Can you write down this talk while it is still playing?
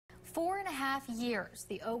4.5 years,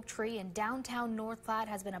 the oak tree in downtown North Platte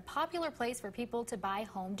has been a popular place for people to buy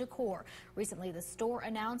home decor. Recently, the store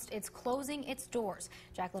announced it's closing its doors.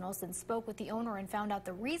 Jacqueline Olson spoke with the owner and found out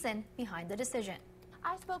the reason behind the decision.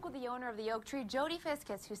 I spoke with the owner of the oak tree, Jody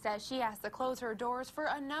Fiskus, who says she has to close her doors for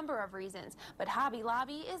a number of reasons, but Hobby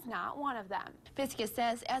Lobby is not one of them. Fiskus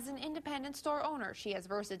says as an independent store owner, she has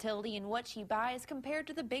versatility in what she buys compared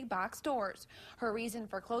to the big box stores. Her reason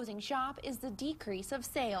for closing shop is the decrease of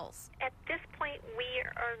sales. At this point, we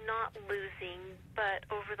are not losing, but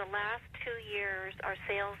over the last 2 years, our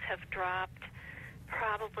sales have dropped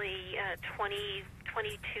probably 20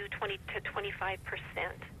 to 25%.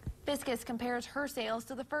 Fiskus compares her sales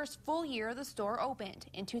to the first full year the store opened.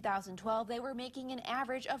 In 2012, they were making an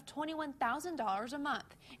average of $21,000 a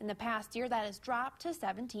month. In the past year, that has dropped to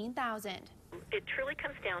 $17,000. It truly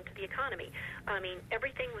comes down to the economy. I mean,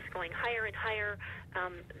 everything was going higher and higher.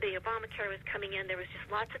 The Obamacare was coming in. There was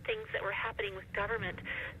just lots of things that were happening with government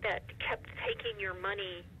that kept taking your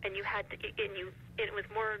money, and you had to, it was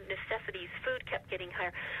more necessities. Food kept getting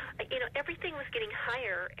higher. Everything was getting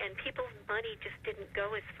higher, and people's money just didn't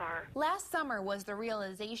go as far. Last summer was the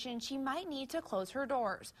realization she might need to close her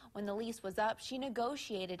doors. When the lease was up, she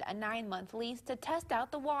negotiated a 9-month lease to test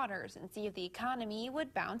out the waters and see if the economy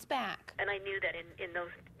would bounce back. And I knew that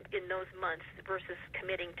in those months versus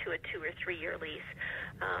committing to a 2 or 3 year lease,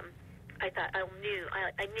 I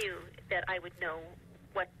knew that I would know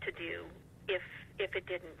what to do if it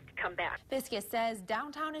didn't come back. Fiskus says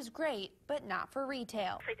downtown is great, but not for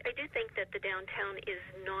retail. I do think that the downtown is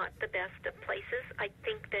not the best of places. I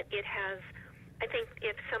think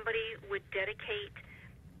if somebody would dedicate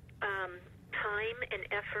time and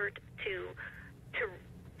effort to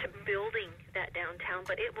building that downtown,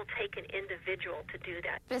 but it will take an individual to do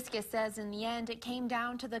that. Fiskus says in the end it came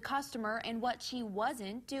down to the customer and what she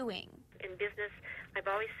wasn't doing. In business, I've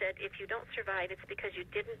always said if you don't survive, it's because you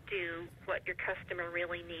didn't do what your customer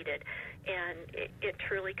really needed. And it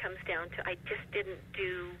truly comes down to I didn't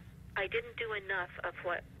do enough of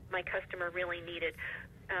what my customer really needed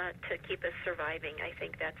to keep us surviving. I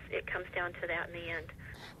think it comes down to that in the end.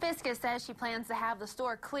 Fiskus says she plans to have the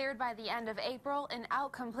store cleared by the end of April and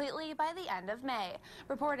out completely by the end of May.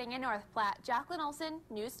 Reporting in North Platte, Jacqueline Olson,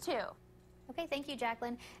 News 2. Okay, thank you,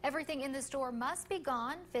 Jacqueline. Everything in the store must be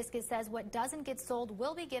gone. Fiskus says what doesn't get sold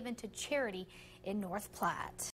will be given to charity in North Platte.